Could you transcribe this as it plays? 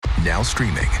Now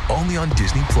streaming only on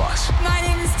Disney Plus. My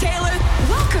name is Taylor.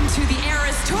 Welcome to the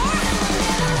Eras Tour.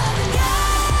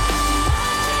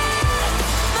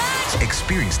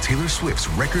 Experience Taylor Swift's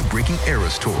record-breaking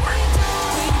Eras Tour.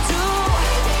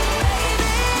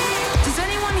 Does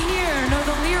anyone here know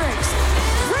the lyrics?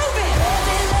 Prove it!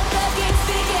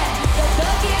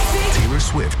 Taylor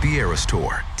Swift, the Eras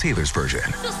Tour, Taylor's version,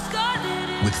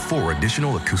 with 4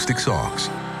 additional acoustic songs.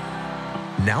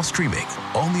 Now streaming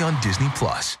only on Disney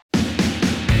Plus.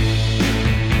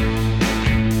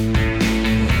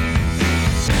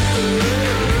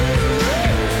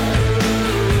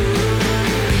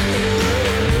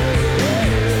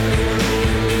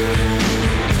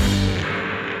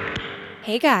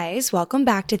 Hey guys, welcome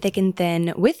back to Thick and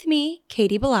Thin with me,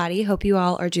 Katie Bellotti. Hope you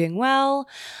all are doing well.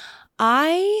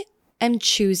 I am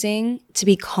choosing to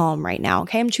be calm right now,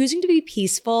 okay? I'm choosing to be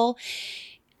peaceful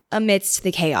amidst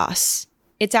the chaos.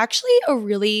 It's actually a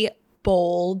really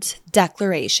bold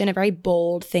declaration, a very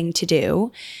bold thing to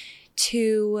do,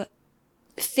 to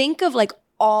think of like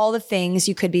all the things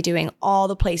you could be doing, all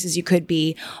the places you could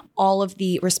be, all of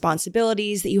the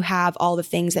responsibilities that you have, all the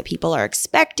things that people are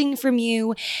expecting from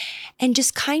you, and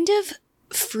just kind of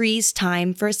freeze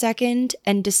time for a second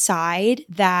and decide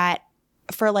that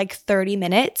for like 30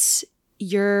 minutes,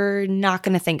 you're not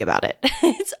going to think about it.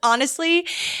 It's honestly,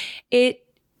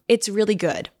 it's really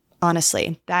good.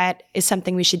 Honestly, that is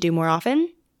something we should do more often.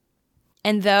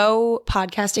 And though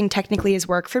podcasting technically is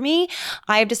work for me,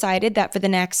 I have decided that for the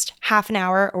next half an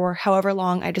hour or however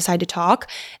long I decide to talk,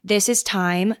 this is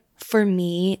time for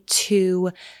me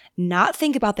to not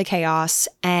think about the chaos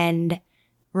and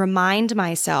remind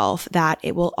myself that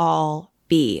it will all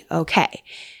be okay.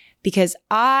 Because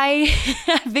I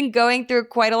have been going through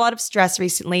quite a lot of stress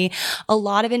recently, a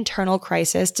lot of internal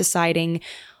crisis deciding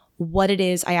what it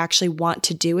is I actually want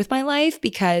to do with my life,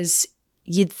 because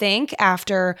you'd think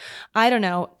after,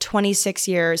 26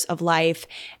 years of life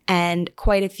and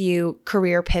quite a few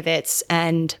career pivots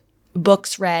and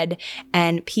books read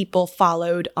and people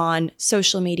followed on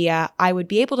social media, I would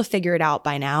be able to figure it out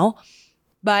by now.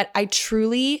 But I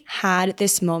truly had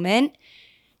this moment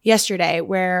yesterday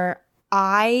where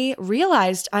I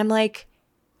realized I'm like,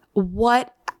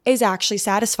 what is actually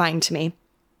satisfying to me?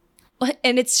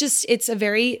 And it's a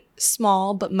very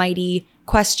small but mighty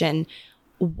question.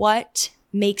 What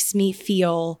makes me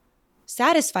feel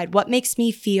satisfied? What makes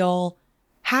me feel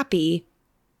happy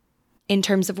in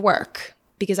terms of work?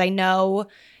 Because I know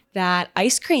that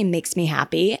ice cream makes me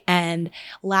happy and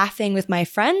laughing with my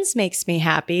friends makes me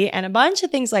happy and a bunch of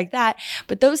things like that.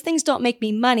 But those things don't make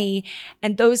me money.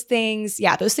 And those things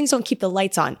don't keep the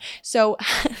lights on. So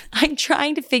I'm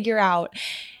trying to figure out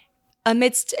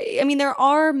there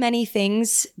are many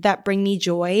things that bring me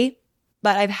joy,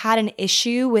 but I've had an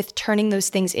issue with turning those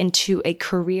things into a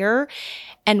career.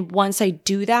 And once I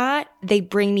do that, they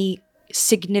bring me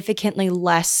significantly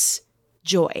less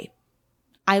joy.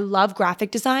 I love graphic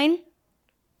design.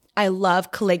 I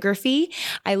love calligraphy.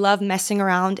 I love messing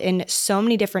around in so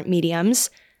many different mediums.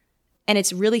 And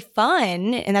it's really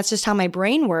fun. And that's just how my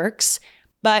brain works.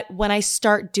 But when I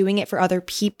start doing it for other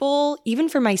people, even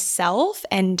for myself,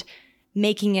 and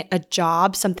making it a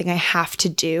job, something I have to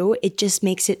do, it just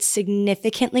makes it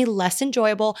significantly less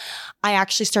enjoyable. I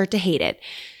actually start to hate it.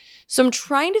 So I'm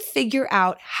trying to figure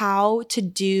out how to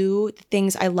do the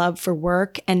things I love for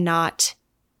work and not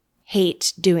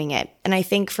hate doing it. And I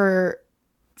think for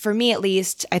me at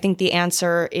least, I think the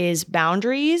answer is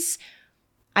boundaries.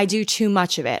 I do too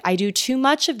much of it. I do too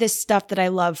much of this stuff that I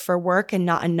love for work and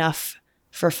not enough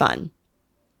for fun.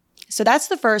 So that's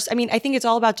the first. I think it's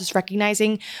all about just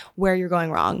recognizing where you're going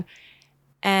wrong.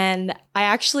 And I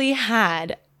actually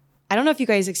had, I don't know if you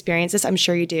guys experience this, I'm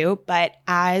sure you do, but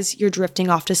as you're drifting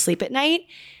off to sleep at night,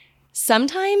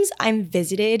 sometimes I'm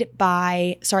visited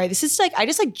by, I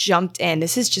just jumped in.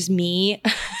 This is just me.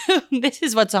 This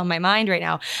is what's on my mind right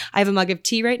now. I have a mug of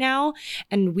tea right now,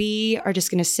 and we are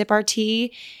just going to sip our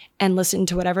tea and listen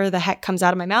to whatever the heck comes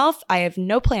out of my mouth. I have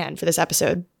no plan for this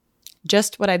episode.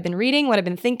 Just what I've been reading, what I've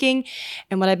been thinking,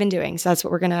 and what I've been doing. So that's what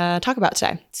we're going to talk about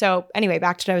today. So anyway,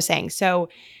 back to what I was saying. So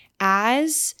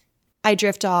as I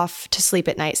drift off to sleep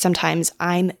at night, sometimes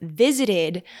I'm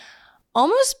visited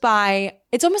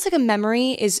it's almost like a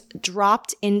memory is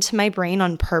dropped into my brain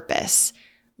on purpose.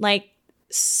 Like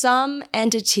some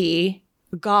entity,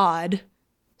 God,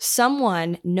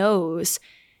 someone knows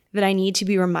that I need to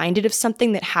be reminded of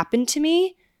something that happened to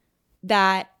me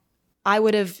that I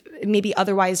would have maybe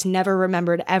otherwise never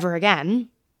remembered ever again.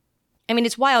 I mean,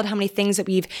 it's wild how many things that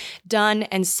we've done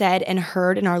and said and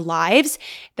heard in our lives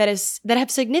that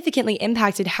have significantly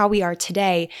impacted how we are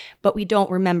today, but we don't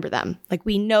remember them. Like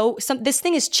we know this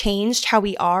thing has changed how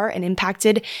we are and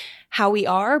impacted how we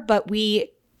are, but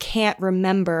we can't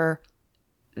remember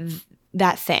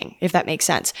that thing, if that makes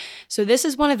sense. So this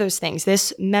is one of those things,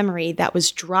 this memory that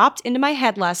was dropped into my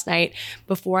head last night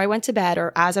before I went to bed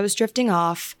or as I was drifting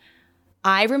off.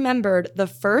 I remembered the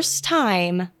first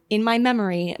time in my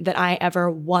memory that I ever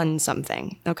won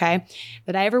something, okay?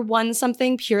 That I ever won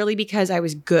something purely because I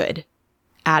was good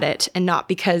at it and not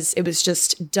because it was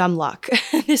just dumb luck.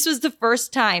 This was the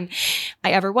first time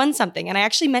I ever won something. And I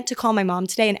actually meant to call my mom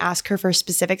today and ask her for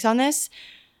specifics on this.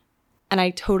 And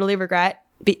I totally regret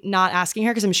not asking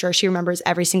her because I'm sure she remembers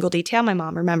every single detail. My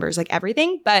mom remembers like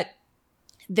everything, but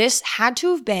this had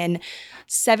to have been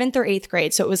 7th or 8th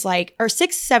grade. So it was like, or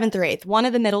 6th, 7th, or 8th. One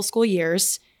of the middle school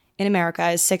years in America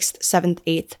is 6th, 7th,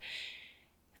 8th.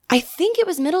 I think it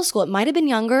was middle school. It might have been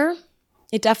younger.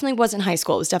 It definitely wasn't high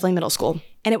school. It was definitely middle school.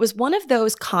 And it was one of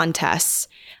those contests.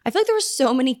 I feel like there were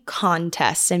so many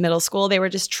contests in middle school. They were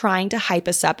just trying to hype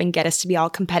us up and get us to be all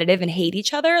competitive and hate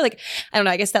each other. Like, I don't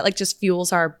know, I guess that like just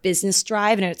fuels our business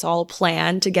drive and it's all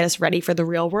planned to get us ready for the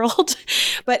real world.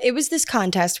 But it was this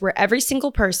contest where every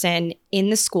single person in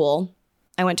the school,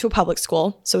 I went to a public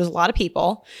school, so it was a lot of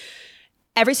people.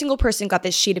 Every single person got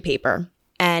this sheet of paper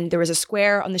and there was a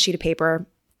square on the sheet of paper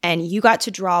and you got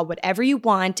to draw whatever you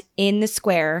want in the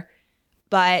square.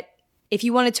 But if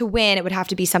you wanted to win, it would have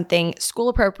to be something school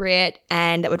appropriate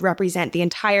and that would represent the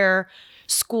entire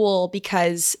school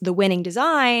because the winning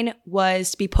design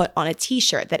was to be put on a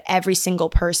t-shirt that every single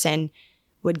person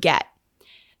would get.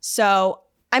 So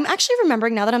I'm actually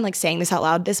remembering now that I'm like saying this out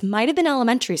loud, this might have been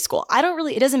elementary school.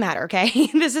 It doesn't matter, okay?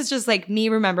 This is just like me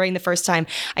remembering the first time.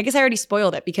 I guess I already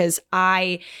spoiled it because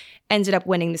I ended up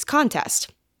winning this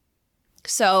contest.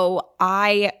 So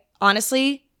I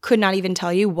honestly could not even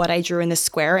tell you what I drew in this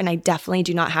square, and I definitely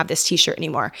do not have this t-shirt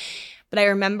anymore. But I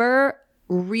remember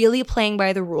really playing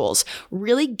by the rules,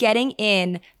 really getting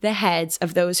in the heads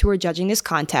of those who were judging this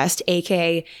contest,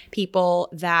 aka people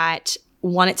that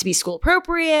want it to be school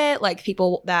appropriate, like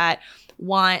people that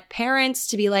want parents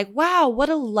to be like, wow, what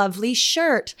a lovely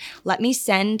shirt. Let me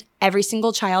send every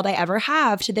single child I ever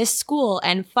have to this school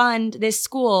and fund this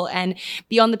school and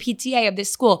be on the PTA of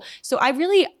this school. So I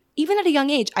really, even at a young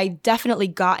age, I definitely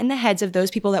got in the heads of those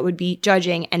people that would be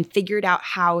judging and figured out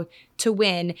how to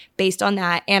win based on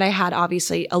that. And I had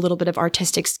obviously a little bit of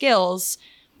artistic skills.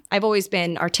 I've always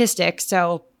been artistic,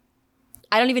 so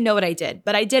I don't even know what I did,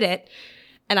 but I did it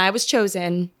and I was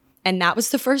chosen. And that was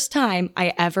the first time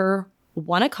I ever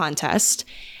won a contest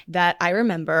that I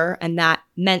remember, and that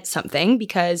meant something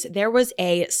because there was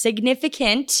a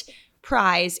significant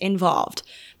prize involved.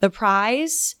 The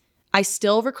prize, I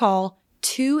still recall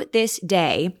to this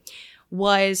day,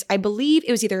 was, I believe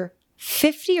it was either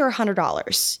 $50 or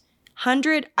 $100.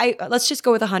 Let's just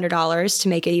go with $100 to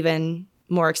make it even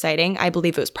more exciting. I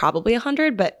believe it was probably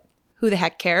 $100, but who the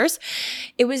heck cares?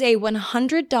 It was a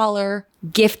 $100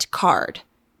 gift card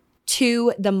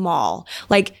to the mall.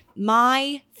 Like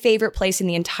my favorite place in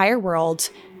the entire world,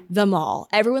 the mall.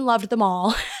 Everyone loved the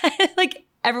mall. Like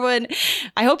everyone,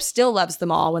 I hope still loves the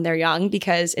mall when they're young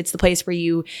because it's the place where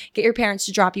you get your parents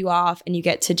to drop you off and you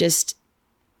get to just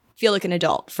feel like an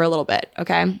adult for a little bit,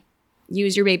 okay?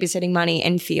 Use your babysitting money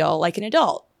and feel like an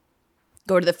adult.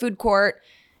 Go to the food court,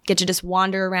 get to just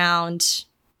wander around.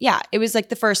 Yeah, it was like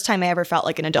the first time I ever felt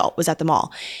like an adult was at the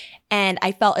mall. And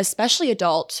I felt especially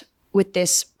adult with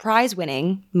this prize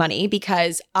winning money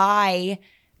because I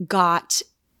got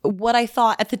what I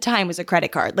thought at the time was a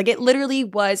credit card. Like it literally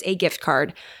was a gift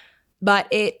card, but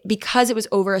because it was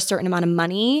over a certain amount of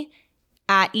money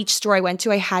at each store I went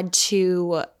to, I had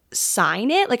to sign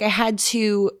it. Like I had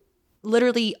to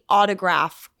literally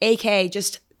autograph, aka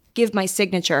just give my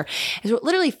signature. And so it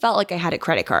literally felt like I had a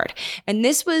credit card. And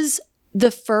this was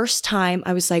the first time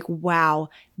I was like, wow,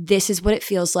 this is what it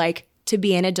feels like to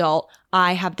be an adult.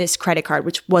 I have this credit card,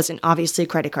 which wasn't obviously a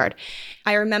credit card.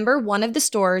 I remember one of the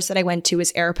stores that I went to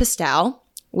was Aéropostale,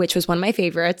 which was one of my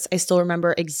favorites. I still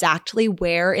remember exactly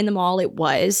where in the mall it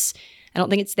was. I don't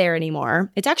think it's there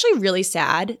anymore. It's actually really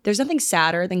sad. There's nothing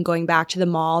sadder than going back to the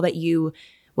mall that you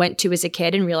went to as a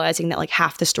kid and realizing that like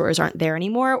half the stores aren't there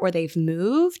anymore or they've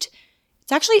moved.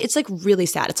 It's like really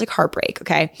sad. It's like heartbreak,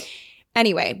 okay?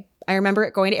 Anyway, I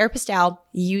remember going to Aéropostale,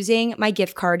 using my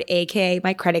gift card, aka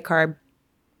my credit card,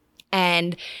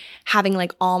 and having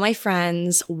like all my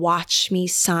friends watch me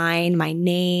sign my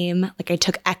name. Like I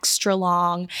took extra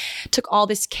long, took all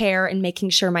this care in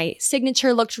making sure my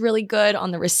signature looked really good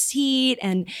on the receipt.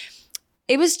 And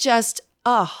it was just,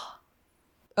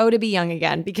 to be young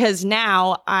again, because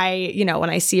now when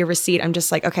I see a receipt, I'm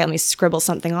just like, okay, let me scribble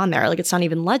something on there. Like, it's not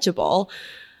even legible.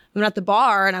 I'm at the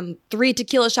bar and I'm 3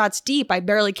 tequila shots deep. I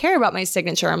barely care about my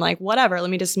signature. I'm like, whatever, let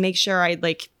me just make sure I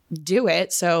like do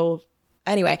it. So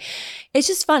anyway, it's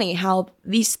just funny how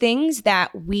these things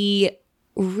that we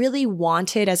really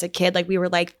wanted as a kid, like we were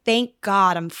like, thank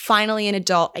God I'm finally an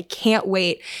adult. I can't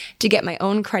wait to get my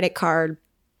own credit card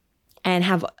and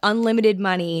have unlimited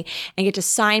money and get to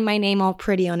sign my name all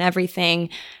pretty on everything.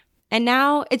 And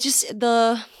now it's just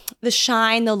the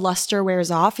shine, the luster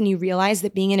wears off, and you realize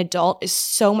that being an adult is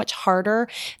so much harder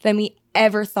than we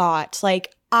ever thought.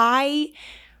 Like, I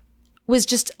was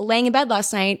just laying in bed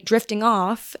last night, drifting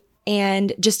off,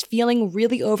 and just feeling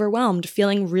really overwhelmed,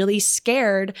 feeling really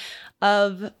scared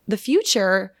of the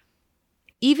future,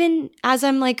 even as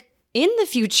I'm like in the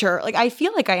future. Like, I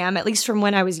feel like I am, at least from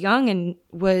when I was young and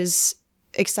was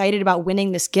excited about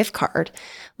winning this gift card.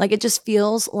 Like, it just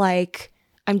feels like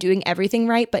I'm doing everything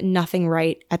right, but nothing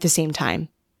right at the same time.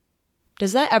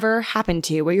 Does that ever happen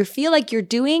to you, where you feel like you're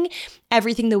doing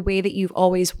everything the way that you've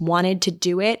always wanted to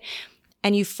do it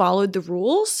and you followed the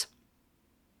rules,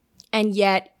 and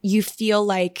yet you feel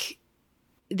like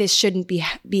this shouldn't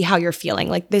be how you're feeling?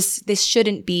 Like, this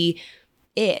shouldn't be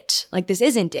it. Like, this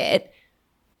isn't it.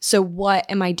 So what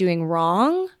am I doing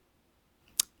wrong?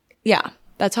 Yeah,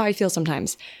 that's how I feel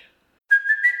sometimes.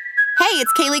 Hey,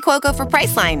 it's Kaylee Cuoco for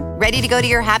Priceline. Ready to go to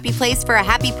your happy place for a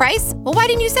happy price? Well, why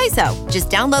didn't you say so? Just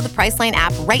download the Priceline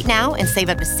app right now and save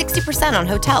up to 60% on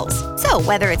hotels. So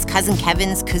whether it's Cousin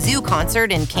Kevin's Kazoo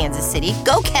Concert in Kansas City,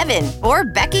 go Kevin, or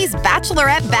Becky's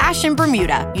Bachelorette Bash in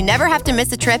Bermuda, you never have to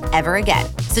miss a trip ever again.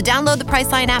 So download the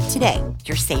Priceline app today.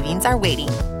 Your savings are waiting.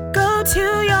 Go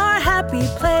to your happy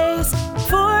place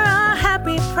for a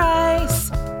happy price.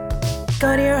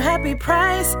 Go to your happy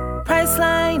price,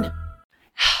 Priceline.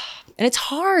 And it's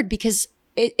hard because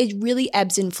it really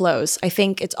ebbs and flows. I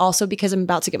think it's also because I'm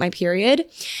about to get my period.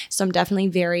 So I'm definitely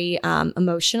very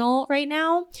emotional right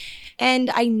now. And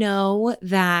I know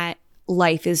that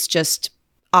life is just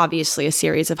obviously a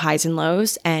series of highs and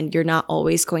lows, and you're not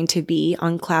always going to be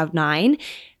on cloud 9.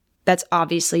 That's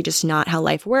obviously just not how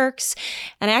life works.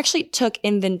 And I actually took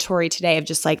inventory today of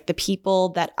just like the people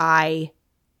that I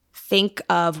think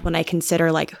of when I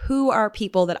consider like, who are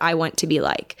people that I want to be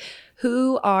like?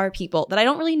 Who are people that I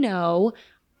don't really know?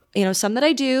 Some that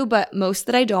I do, but most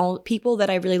that I don't. People that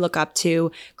I really look up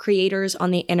to, creators on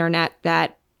the internet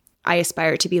that I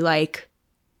aspire to be like,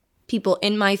 people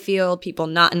in my field, people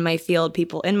not in my field,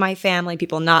 people in my family,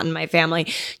 people not in my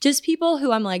family, just people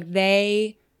who I'm like,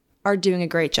 they are doing a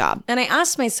great job. And I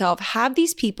asked myself, have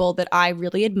these people that I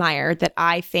really admire, that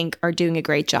I think are doing a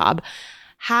great job,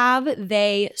 have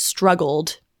they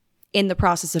struggled in the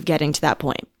process of getting to that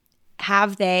point?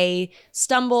 Have they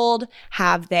stumbled?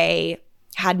 Have they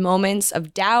had moments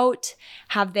of doubt?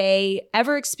 Have they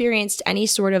ever experienced any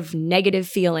sort of negative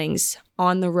feelings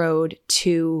on the road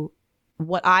to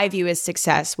what I view as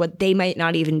success, what they might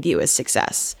not even view as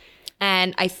success?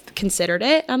 And I considered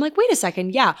it. I'm like, wait a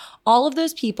second. Yeah, all of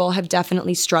those people have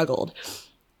definitely struggled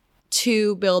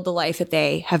to build the life that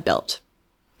they have built.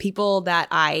 People that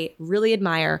I really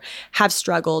admire have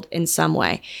struggled in some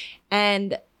way.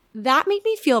 And that made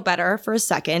me feel better for a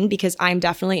second, because I'm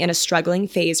definitely in a struggling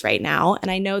phase right now. And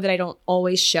I know that I don't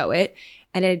always show it,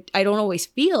 and I don't always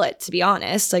feel it, to be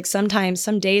honest. Like, sometimes,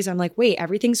 some days I'm like, wait,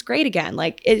 everything's great again.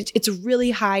 Like, it's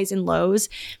really highs and lows.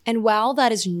 And while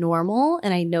that is normal,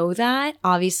 and I know that,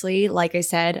 obviously, like I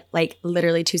said, like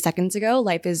literally 2 seconds ago,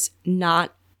 life is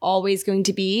not always going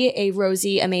to be a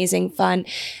rosy, amazing, fun,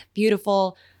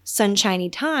 beautiful, sunshiny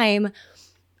time.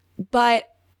 But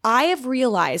I have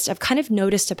realized, I've kind of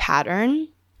noticed a pattern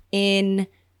in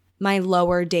my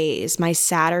lower days, my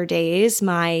sadder days,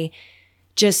 my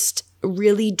just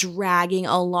really dragging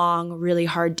along really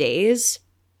hard days.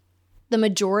 The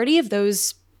majority of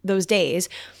those days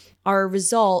are a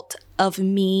result of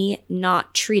me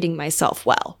not treating myself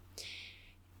well.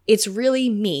 It's really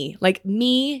me, like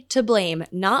me to blame,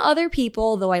 not other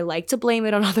people, though I like to blame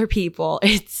it on other people.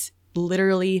 It's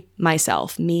literally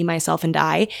myself, me, myself, and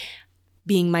I.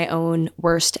 Being my own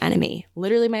worst enemy,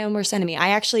 literally my own worst enemy.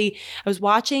 I was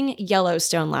watching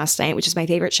Yellowstone last night, which is my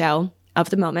favorite show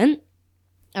of the moment.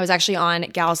 I was actually on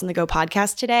Gals on the Go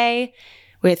podcast today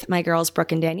with my girls,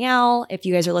 Brooke and Danielle. If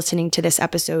you guys are listening to this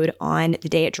episode on the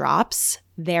day it drops,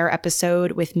 their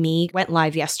episode with me went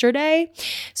live yesterday.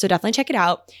 So definitely check it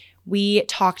out. We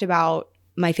talked about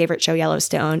my favorite show,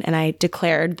 Yellowstone, and I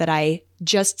declared that I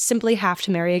just simply have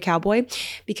to marry a cowboy,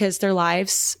 because their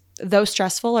lives, though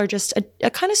stressful, are just a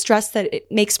kind of stress that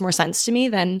it makes more sense to me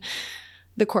than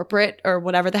the corporate or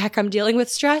whatever the heck I'm dealing with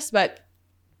stress. But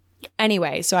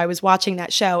Anyway, so I was watching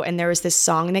that show and there was this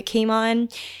song that came on.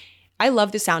 I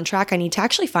love the soundtrack. I need to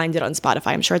actually find it on Spotify.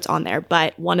 I'm sure it's on there.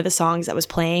 But one of the songs that was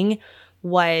playing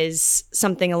was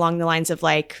something along the lines of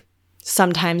like,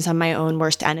 sometimes I'm my own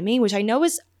worst enemy, which I know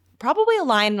is probably a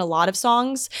line in a lot of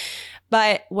songs.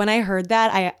 But when I heard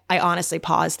that, I honestly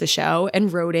paused the show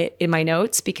and wrote it in my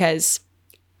notes because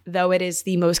though it is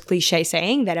the most cliche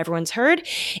saying that everyone's heard,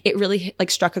 it really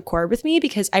like struck a chord with me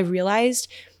because I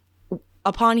realized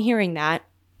upon hearing that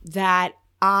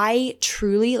I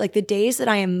truly, like the days that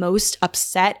I am most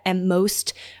upset and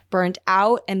most burnt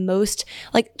out and most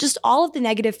like just all of the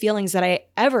negative feelings that I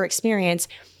ever experience,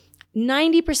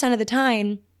 90% of the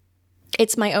time,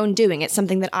 it's my own doing. It's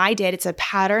something that I did. It's a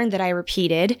pattern that I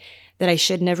repeated that I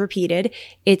shouldn't have repeated.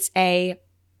 It's a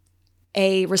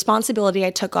responsibility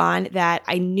I took on that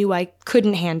I knew I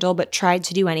couldn't handle, but tried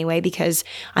to do anyway because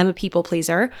I'm a people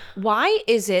pleaser. Why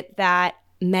is it that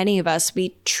many of us,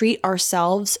 we treat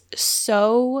ourselves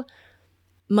so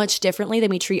much differently than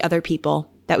we treat other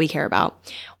people that we care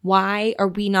about? Why are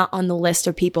we not on the list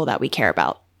of people that we care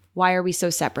about? Why are we so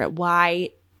separate?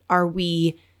 Why are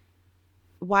we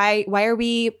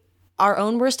our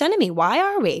own worst enemy? Why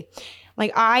are we?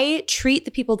 Like I treat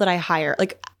the people that I hire,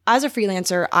 like as a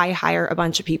freelancer, I hire a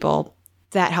bunch of people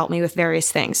that help me with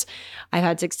various things. I've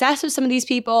had success with some of these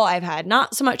people. I've had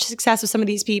not so much success with some of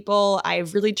these people.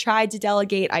 I've really tried to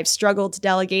delegate. I've struggled to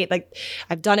delegate. Like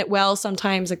I've done it well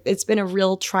sometimes. Like it's been a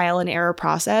real trial and error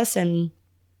process. And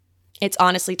it's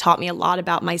honestly taught me a lot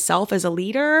about myself as a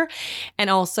leader and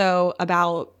also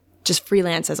about just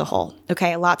freelance as a whole.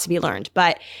 Okay, a lot to be learned.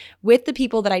 But with the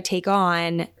people that I take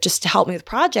on just to help me with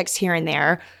projects here and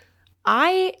there,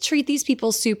 I treat these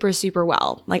people super, super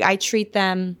well. Like I treat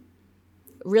them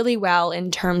really well in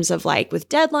terms of like with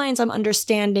deadlines, I'm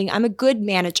understanding. I'm a good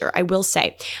manager, I will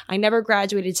say. I never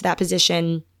graduated to that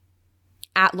position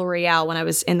at L'Oreal when I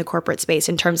was in the corporate space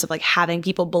in terms of like having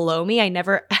people below me. I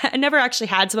never actually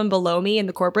had someone below me in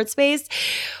the corporate space.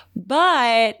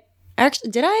 But actually,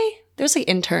 did I? There's like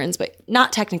interns, but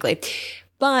not technically.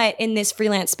 But in this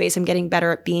freelance space, I'm getting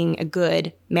better at being a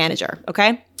good manager.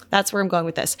 Okay? That's where I'm going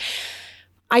with this.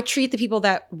 I treat the people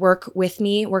that work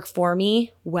for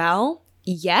me well,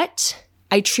 yet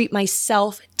I treat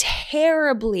myself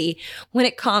terribly when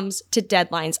it comes to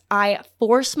deadlines. I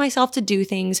force myself to do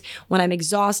things when I'm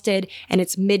exhausted and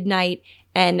it's midnight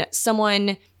and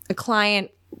a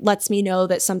client lets me know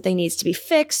that something needs to be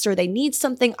fixed or they need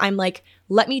something. I'm like,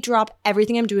 let me drop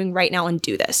everything I'm doing right now and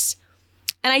do this.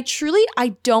 And I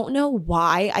don't know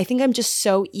why. I think I'm just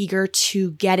so eager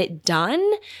to get it done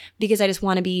because I just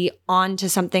want to be on to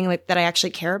something like that I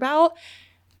actually care about.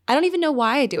 I don't even know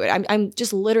why I do it. I'm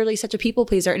just literally such a people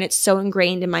pleaser and it's so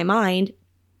ingrained in my mind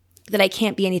that I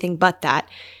can't be anything but that.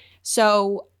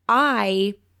 So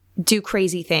I do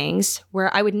crazy things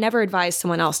where I would never advise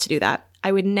someone else to do that.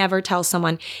 I would never tell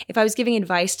someone, if I was giving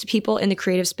advice to people in the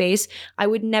creative space, I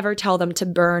would never tell them to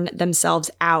burn themselves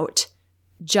out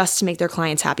just to make their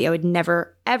clients happy. I would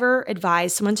never, ever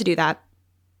advise someone to do that.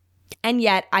 And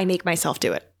yet I make myself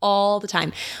do it all the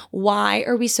time. Why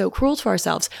are we so cruel to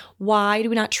ourselves? Why do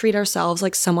we not treat ourselves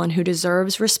like someone who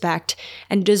deserves respect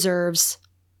and deserves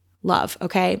love?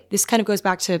 Okay. This kind of goes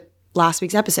back to last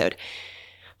week's episode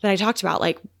that I talked about,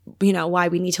 like, you know, why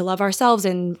we need to love ourselves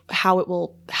and how it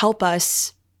will help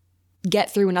us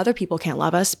get through when other people can't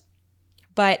love us.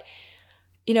 But,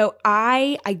 you know,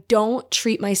 I don't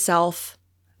treat myself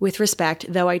with respect,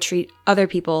 though I treat other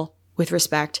people with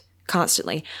respect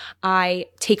constantly. I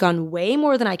take on way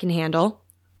more than I can handle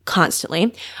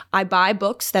constantly. I buy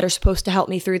books that are supposed to help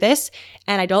me through this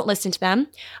and I don't listen to them.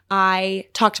 I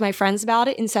talk to my friends about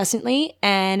it incessantly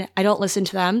and I don't listen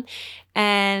to them.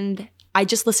 And I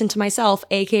just listen to myself,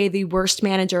 aka the worst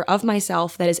manager of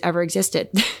myself that has ever existed.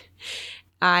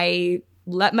 I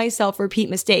let myself repeat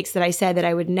mistakes that I said that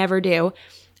I would never do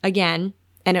again,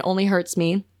 and it only hurts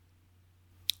me.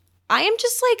 I am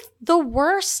just like the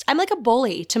worst. I'm like a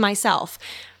bully to myself.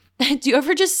 Do you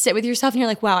ever just sit with yourself and you're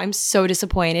like, wow, I'm so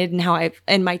disappointed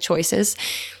in my choices?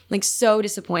 Like so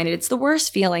disappointed. It's the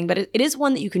worst feeling, but it is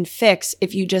one that you can fix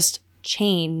if you just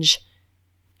change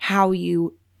how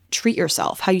you treat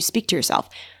yourself, how you speak to yourself.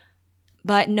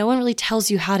 But no one really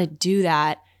tells you how to do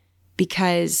that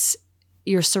because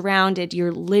you're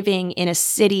living in a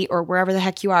city or wherever the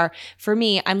heck you are. For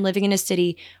me, I'm living in a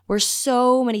city where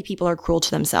so many people are cruel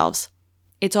to themselves.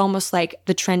 It's almost like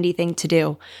the trendy thing to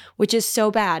do, which is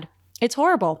so bad. It's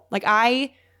horrible. Like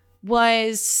I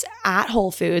was at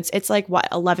Whole Foods. It's like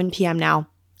 11 p.m. now.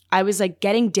 I was like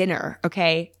getting dinner,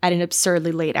 okay, at an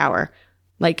absurdly late hour,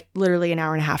 like literally an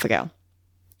hour and a half ago.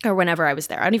 or whenever I was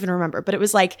there. I don't even remember, but it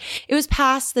was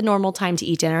past the normal time to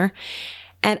eat dinner.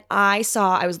 And I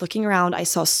was looking around, I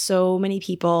saw so many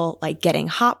people like getting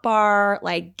hot bar,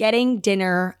 like getting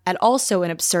dinner at also an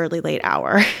absurdly late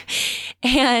hour.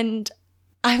 And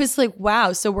I was like,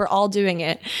 wow, so we're all doing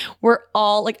it. We're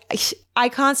all like, I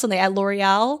constantly at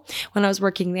L'Oreal, when I was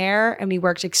working there, and we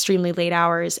worked extremely late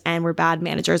hours and we're bad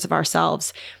managers of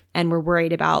ourselves and we're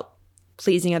worried about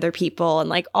pleasing other people and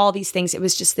like all these things. It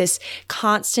was just this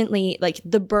constantly like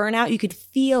the burnout. You could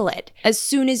feel it as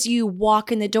soon as you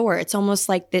walk in the door. It's almost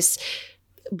like this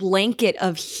blanket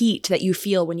of heat that you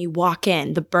feel when you walk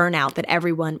in, the burnout that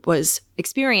everyone was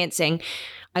experiencing.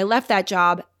 I left that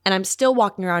job and I'm still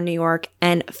walking around New York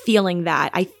and feeling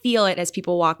that. I feel it as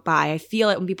people walk by. I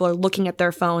feel it when people are looking at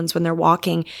their phones, when they're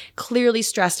walking, clearly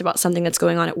stressed about something that's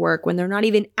going on at work, when they're not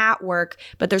even at work,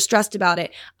 but they're stressed about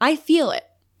it. I feel it.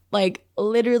 Like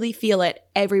literally feel it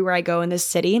everywhere I go in this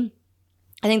city.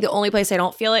 I think the only place I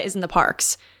don't feel it is in the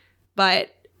parks, but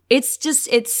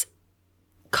it's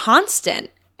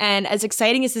constant. And as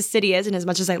exciting as this city is, and as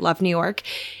much as I love New York,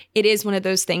 it is one of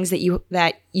those things that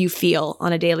you feel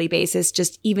on a daily basis,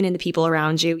 just even in the people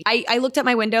around you. I looked at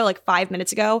my window like 5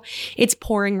 minutes ago. It's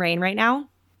pouring rain right now.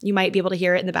 You might be able to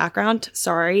hear it in the background.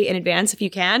 Sorry in advance if you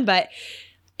can, but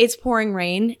it's pouring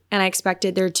rain, and I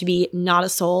expected there to be not a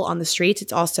soul on the streets.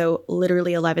 It's also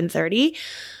literally 11:30.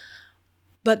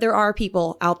 But there are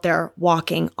people out there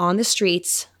walking on the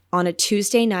streets on a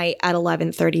Tuesday night at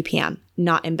 11:30 p.m.,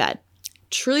 not in bed.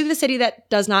 Truly the city that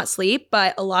does not sleep,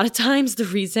 but a lot of times the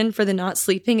reason for the not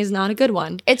sleeping is not a good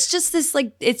one. It's just this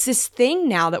it's this thing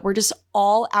now that we're just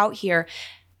all out here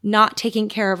not taking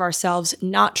care of ourselves,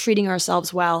 not treating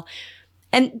ourselves well.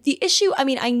 And the issue,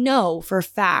 I know for a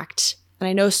fact, and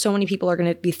I know so many people are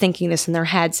going to be thinking this in their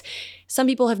heads, some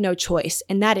people have no choice.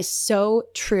 And that is so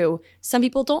true. Some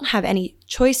people don't have any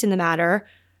choice in the matter.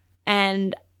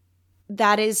 And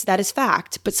that is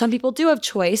fact. But some people do have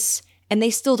choice and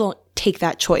they still don't take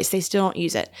that choice. They still don't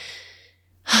use it.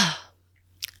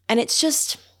 And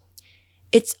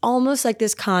it's almost like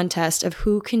this contest of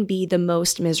who can be the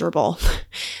most miserable,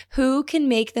 who can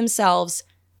push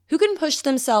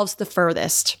themselves the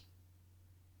furthest.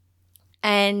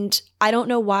 And I don't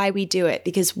know why we do it,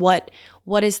 because what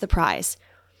is the prize?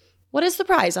 What is the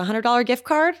prize? $100 gift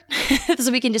card?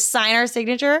 So we can just sign our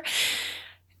signature.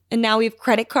 And now we have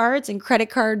credit cards and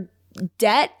credit card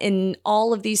debt and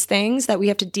all of these things that we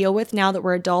have to deal with now that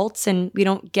we're adults, and we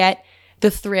don't get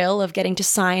the thrill of getting to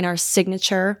sign our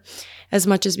signature as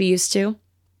much as we used to.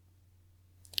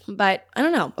 But I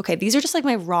don't know. Okay, these are just like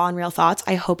my raw and real thoughts.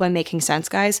 I hope I'm making sense,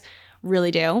 guys.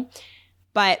 Really do.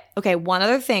 But okay, one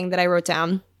other thing that I wrote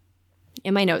down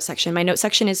in my note section. My note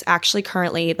section is actually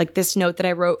currently, like this note that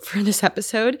I wrote for this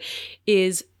episode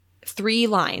is 3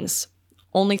 lines,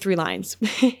 only 3 lines.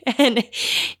 And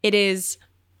it is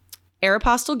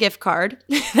Aeropostale gift card.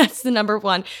 That's the number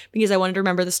 1, because I wanted to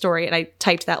remember the story. And I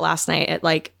typed that last night at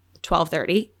like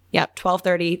 12:30. Yep,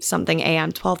 12:30 something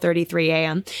a.m., 12:33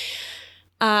 a.m.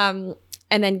 And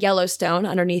then Yellowstone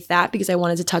underneath that, because I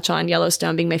wanted to touch on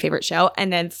Yellowstone being my favorite show.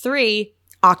 And then 3,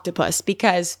 octopus,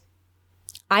 because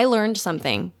I learned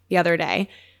something the other day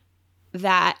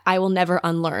that I will never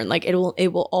unlearn. Like it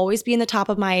will always be in the top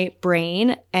of my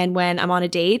brain. And when I'm on a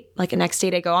date, like a next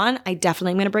date I go on, I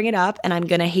definitely am going to bring it up, and I'm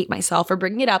going to hate myself for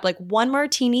bringing it up. Like one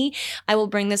martini, I will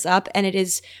bring this up, and it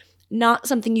is not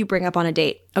something you bring up on a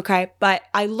date. Okay. But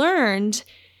I learned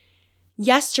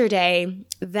yesterday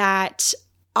that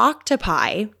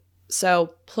octopi,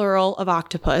 so plural of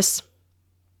octopus,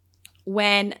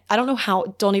 I don't know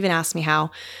how, don't even ask me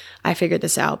how I figured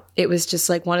this out. It was just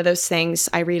like one of those things.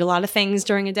 I read a lot of things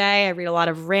during a day. I read a lot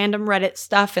of random Reddit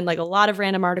stuff and like a lot of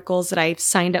random articles that I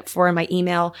signed up for in my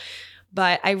email.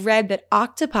 But I read that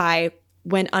octopi,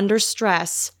 when under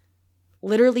stress,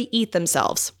 literally eat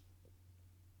themselves.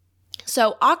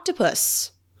 So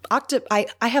octopus, I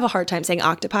have a hard time saying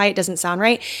octopi. It doesn't sound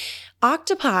right.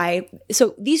 Octopi,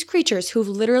 so these creatures who've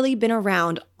literally been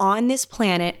around on this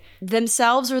planet,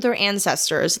 themselves or their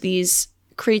ancestors, these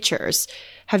creatures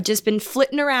have just been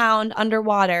flitting around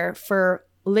underwater for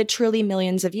literally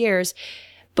millions of years,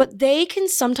 but they can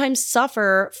sometimes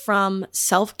suffer from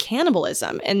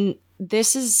self-cannibalism. And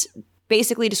this is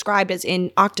basically described as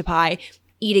in octopi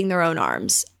eating their own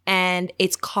arms. And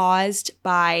it's caused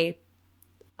by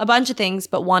a bunch of things,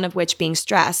 but one of which being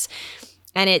stress.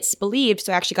 And it's believed,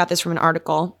 so I actually got this from an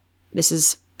article. This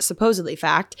is supposedly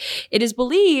fact. It is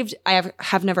believed, I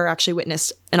have never actually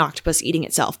witnessed an octopus eating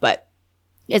itself, but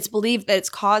it's believed that it's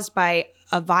caused by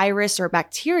a virus or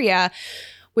bacteria,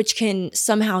 which can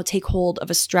somehow take hold of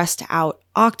a stressed out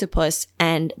octopus,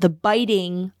 and the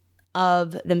biting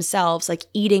of themselves, like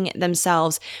eating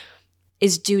themselves,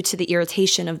 is due to the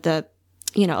irritation of the,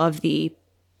 of the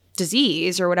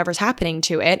disease or whatever's happening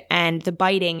to it. And the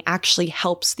biting actually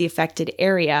helps the affected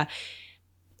area.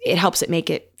 It helps it make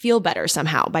it feel better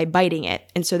somehow by biting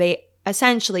it. And so they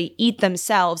essentially eat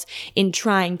themselves in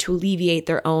trying to alleviate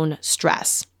their own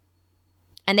stress.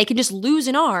 And they can just lose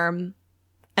an arm.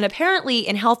 And apparently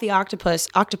in healthy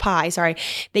octopi,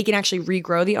 they can actually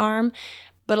regrow the arm.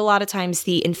 But a lot of times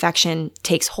the infection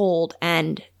takes hold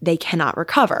and they cannot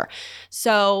recover.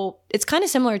 So it's kind of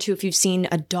similar to if you've seen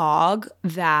a dog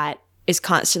that is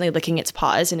constantly licking its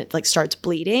paws and it like starts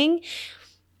bleeding.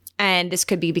 And this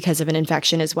could be because of an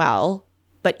infection as well.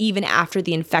 But even after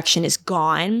the infection is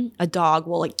gone, a dog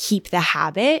will like keep the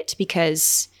habit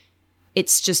because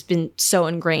it's just been so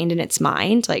ingrained in its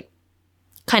mind, like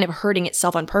kind of hurting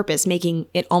itself on purpose, making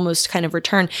it almost kind of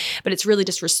return. But it's really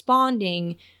just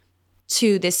responding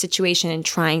to this situation and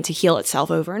trying to heal itself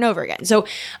over and over again. So,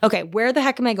 okay, where the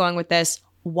heck am I going with this?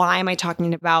 Why am I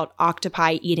talking about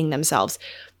octopi eating themselves?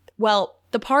 Well,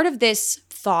 the part of this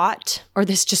thought or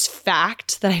this just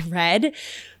fact that I read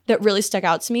that really stuck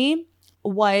out to me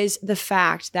was the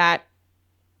fact that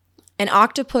an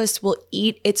octopus will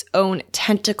eat its own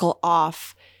tentacle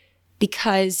off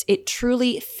because it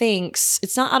truly thinks,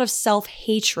 it's not out of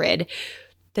self-hatred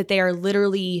that they are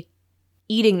literally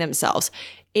eating themselves.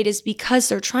 It is because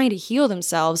they're trying to heal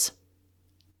themselves,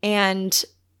 and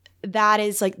that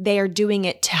is like they are doing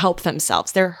it to help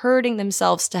themselves. They're hurting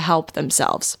themselves to help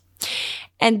themselves.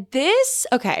 And this,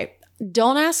 okay,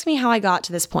 don't ask me how I got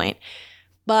to this point,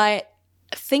 but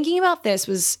thinking about this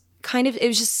was it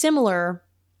was just similar,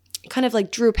 kind of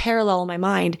like drew a parallel in my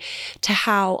mind to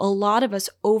how a lot of us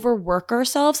overwork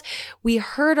ourselves. We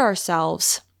hurt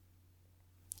ourselves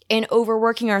in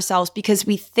overworking ourselves because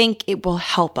we think it will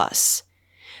help us.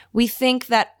 We think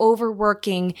that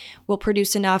overworking will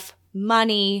produce enough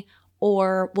money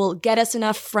or will get us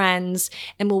enough friends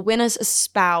and will win us a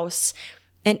spouse.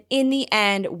 And in the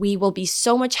end, we will be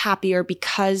so much happier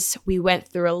because we went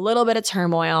through a little bit of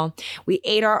turmoil. We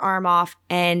ate our arm off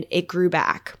and it grew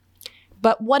back.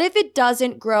 But what if it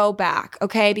doesn't grow back?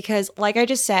 Okay, because like I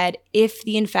just said, if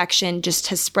the infection just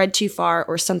has spread too far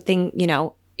or something,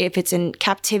 if it's in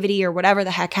captivity or whatever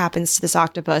the heck happens to this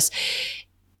octopus,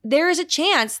 there is a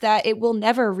chance that it will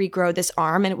never regrow this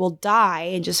arm and it will die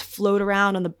and just float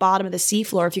around on the bottom of the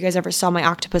seafloor. If you guys ever saw My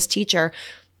Octopus Teacher,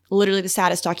 literally the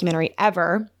saddest documentary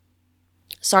ever.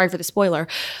 Sorry for the spoiler.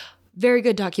 Very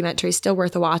good documentary, still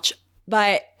worth a watch.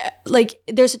 But like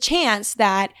there's a chance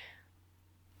that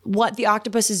what the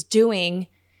octopus is doing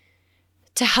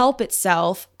to help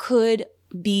itself could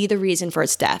be the reason for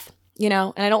its death.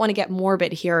 And I don't want to get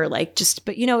morbid here, but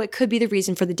it could be the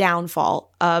reason for the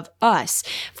downfall of us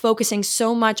focusing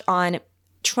so much on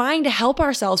trying to help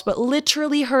ourselves, but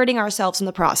literally hurting ourselves in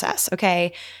the process.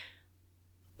 Okay.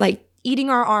 Like eating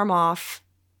our arm off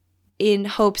in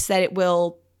hopes that it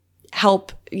will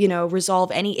help,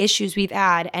 resolve any issues we've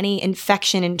had, any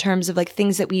infection in terms of like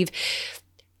things that we've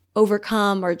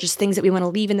overcome or just things that we want to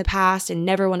leave in the past and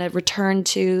never want to return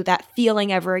to that feeling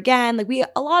ever again.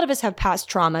 A lot of us have past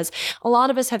traumas. A lot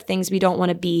of us have things we don't want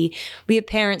to be. We have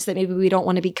parents that maybe we don't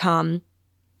want to become,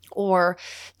 or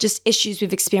just issues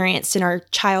we've experienced in our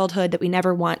childhood that we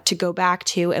never want to go back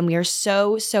to. And we are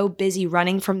so busy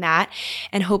running from that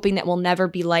and hoping that we'll never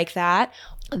be like that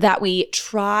we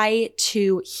try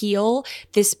to heal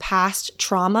this past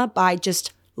trauma by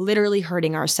just literally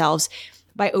hurting ourselves,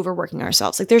 by overworking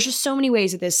ourselves. Like there's just so many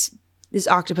ways of this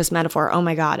octopus metaphor. Oh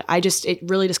my God. It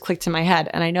really just clicked in my head.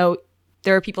 And I know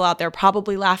there are people out there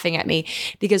probably laughing at me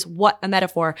because what a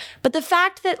metaphor. But the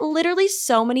fact that literally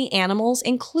so many animals,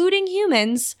 including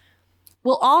humans,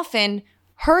 will often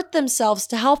hurt themselves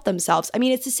to help themselves. I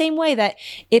mean, it's the same way that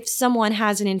if someone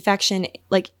has an infection,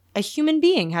 like a human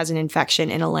being has an infection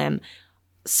in a limb,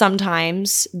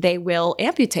 sometimes they will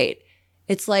amputate.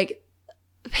 It's like,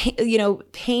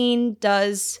 pain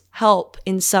does help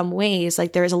in some ways.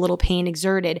 Like there is a little pain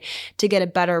exerted to get a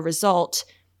better result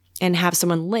and have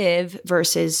someone live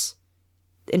versus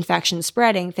infection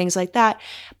spreading, things like that.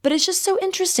 But it's just so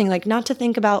interesting, like not to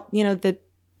think about, the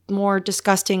more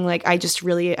disgusting, like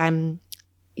I'm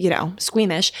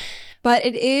squeamish. But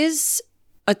it is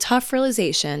a tough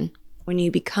realization when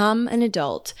you become an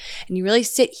adult and you really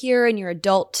sit here in your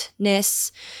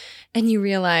adultness and you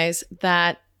realize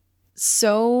that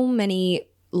so many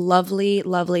lovely,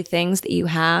 lovely things that you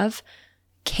have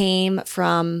came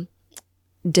from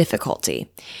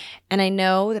difficulty. And I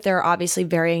know that there are obviously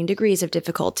varying degrees of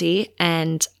difficulty,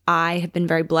 and I have been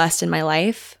very blessed in my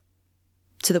life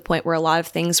to the point where a lot of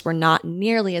things were not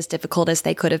nearly as difficult as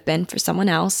they could have been for someone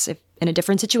else, in a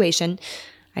different situation.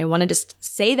 I want to just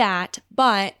say that.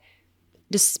 But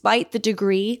despite the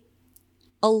degree,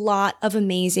 a lot of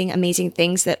amazing, amazing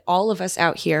things that all of us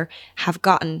out here have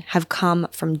gotten have come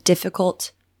from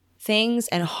difficult things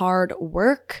and hard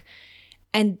work.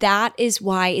 And that is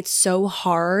why it's so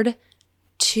hard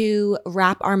to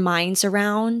wrap our minds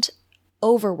around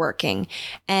overworking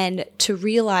and to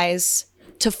realize,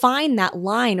 to find that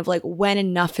line of like when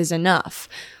enough is enough.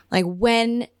 Like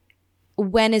when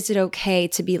is it okay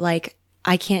to be like,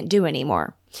 I can't do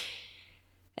anymore?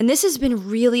 And this has been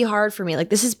really hard for me. Like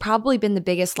this has probably been the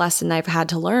biggest lesson I've had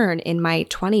to learn in my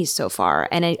 20s so far.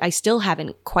 And I still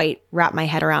haven't quite wrapped my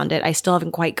head around it. I still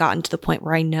haven't quite gotten to the point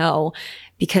where I know,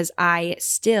 because I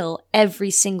still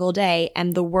every single day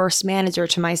am the worst manager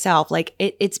to myself. Like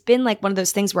it's been like one of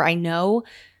those things where I know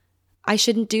I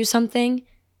shouldn't do something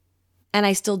and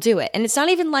I still do it. And it's not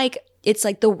even like it's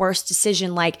like the worst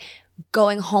decision, like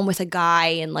going home with a guy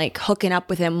and like hooking up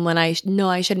with him when I know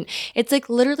I shouldn't. It's like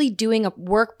literally doing a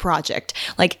work project,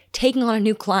 like taking on a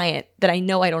new client that I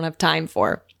know I don't have time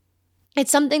for.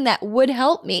 It's something that would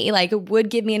help me, like it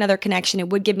would give me another connection, it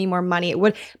would give me more money,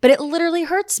 but it literally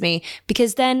hurts me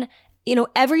because then, you know,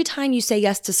 every time you say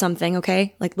yes to something,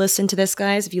 okay, like listen to this,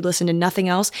 guys, if you listen to nothing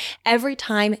else, every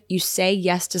time you say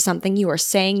yes to something, you are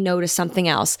saying no to something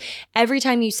else. Every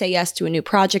time you say yes to a new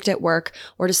project at work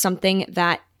or to something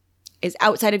that is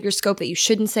outside of your scope that you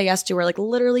shouldn't say yes to, or like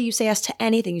literally you say yes to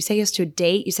anything, you say yes to a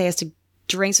date, you say yes to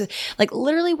drinks, like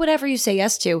literally whatever you say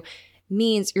yes to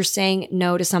means you're saying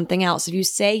no to something else. If you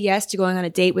say yes to going on a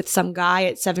date with some guy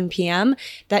at 7 p.m.,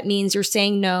 that means you're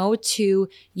saying no to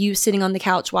you sitting on the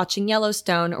couch watching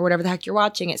Yellowstone or whatever the heck you're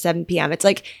watching at 7 p.m. It's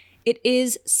like, it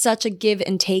is such a give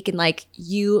and take, and like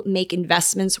you make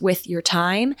investments with your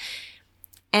time.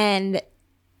 And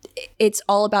it's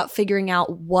all about figuring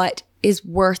out what is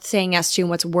worth saying yes to and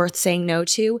what's worth saying no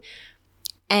to.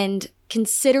 And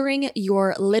considering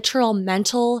your literal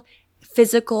mental,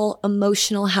 physical,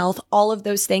 emotional health, all of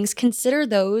those things, consider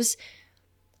those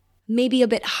maybe a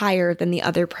bit higher than the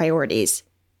other priorities.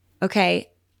 Okay?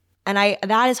 And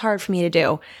that is hard for me to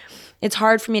do. It's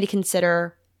hard for me to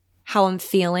consider how I'm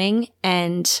feeling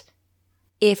and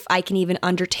if I can even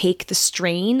undertake the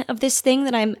strain of this thing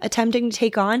that I'm attempting to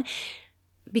take on,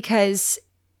 because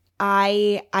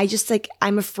I just like,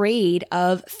 I'm afraid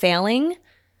of failing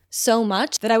so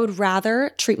much that I would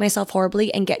rather treat myself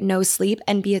horribly and get no sleep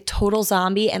and be a total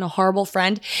zombie and a horrible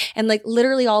friend and like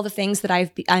literally all the things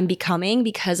that I'm becoming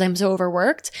because I'm so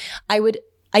overworked.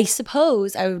 I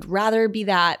suppose I would rather be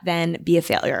that than be a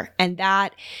failure. And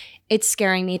that it's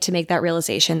scaring me to make that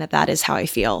realization that is how I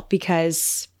feel,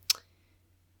 because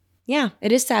yeah,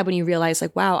 it is sad when you realize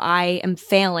like, wow, I am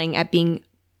failing at being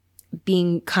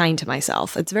kind to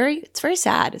myself. It's very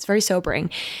sad. It's very sobering.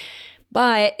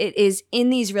 But it is in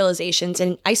these realizations,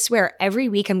 and I swear every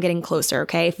week I'm getting closer,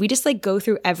 okay? If we just like go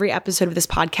through every episode of this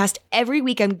podcast, every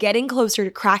week I'm getting closer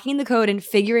to cracking the code and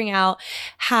figuring out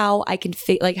how I can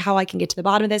how I can get to the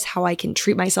bottom of this, how I can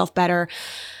treat myself better.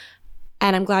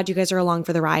 And I'm glad you guys are along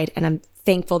for the ride, and I'm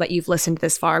thankful that you've listened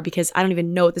this far, because I don't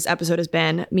even know what this episode has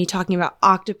been. Me talking about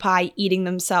octopi eating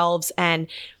themselves and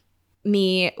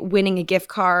me winning a gift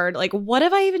card. Like, what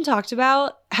have I even talked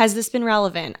about? Has this been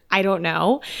relevant? I don't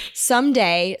know.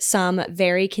 Someday, some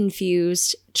very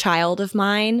confused child of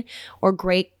mine or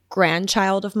great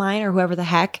grandchild of mine or whoever the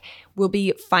heck will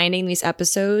be finding these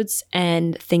episodes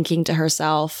and thinking to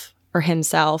herself or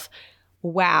himself,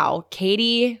 wow,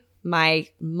 Katie, my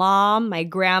mom, my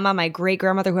grandma, my great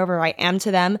grandmother, whoever I am to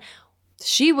them,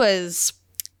 she was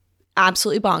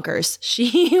absolutely bonkers.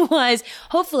 She was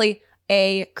hopefully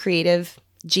a creative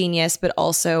genius, but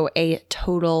also a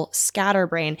total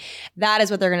scatterbrain. That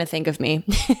is what they're going to think of me.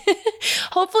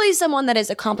 Hopefully someone that has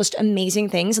accomplished amazing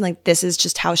things, and like, this is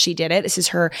just how she did it. This is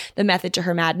the method to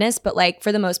her madness. But like,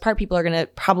 for the most part, people are going to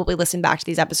probably listen back to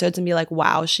these episodes and be like,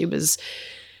 wow, she was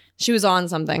on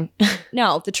something.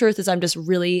 No, the truth is I'm just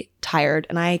really tired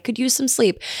and I could use some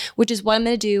sleep, which is what I'm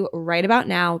going to do right about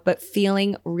now, but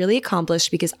feeling really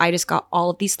accomplished because I just got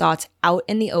all of these thoughts out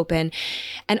in the open.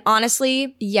 And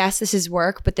honestly, yes, this is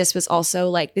work, but this was also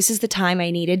like, this is the time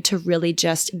I needed to really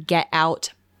just get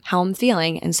out how I'm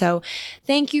feeling. And so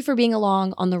thank you for being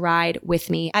along on the ride with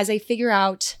me as I figure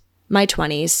out my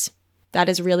 20s. That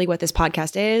is really what this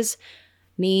podcast is.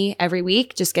 Me every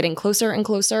week, just getting closer and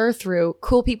closer through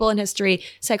cool people in history,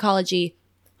 psychology,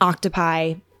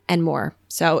 octopi, and more.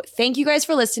 So thank you guys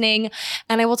for listening,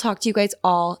 and I will talk to you guys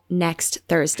all next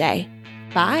Thursday.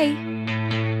 Bye.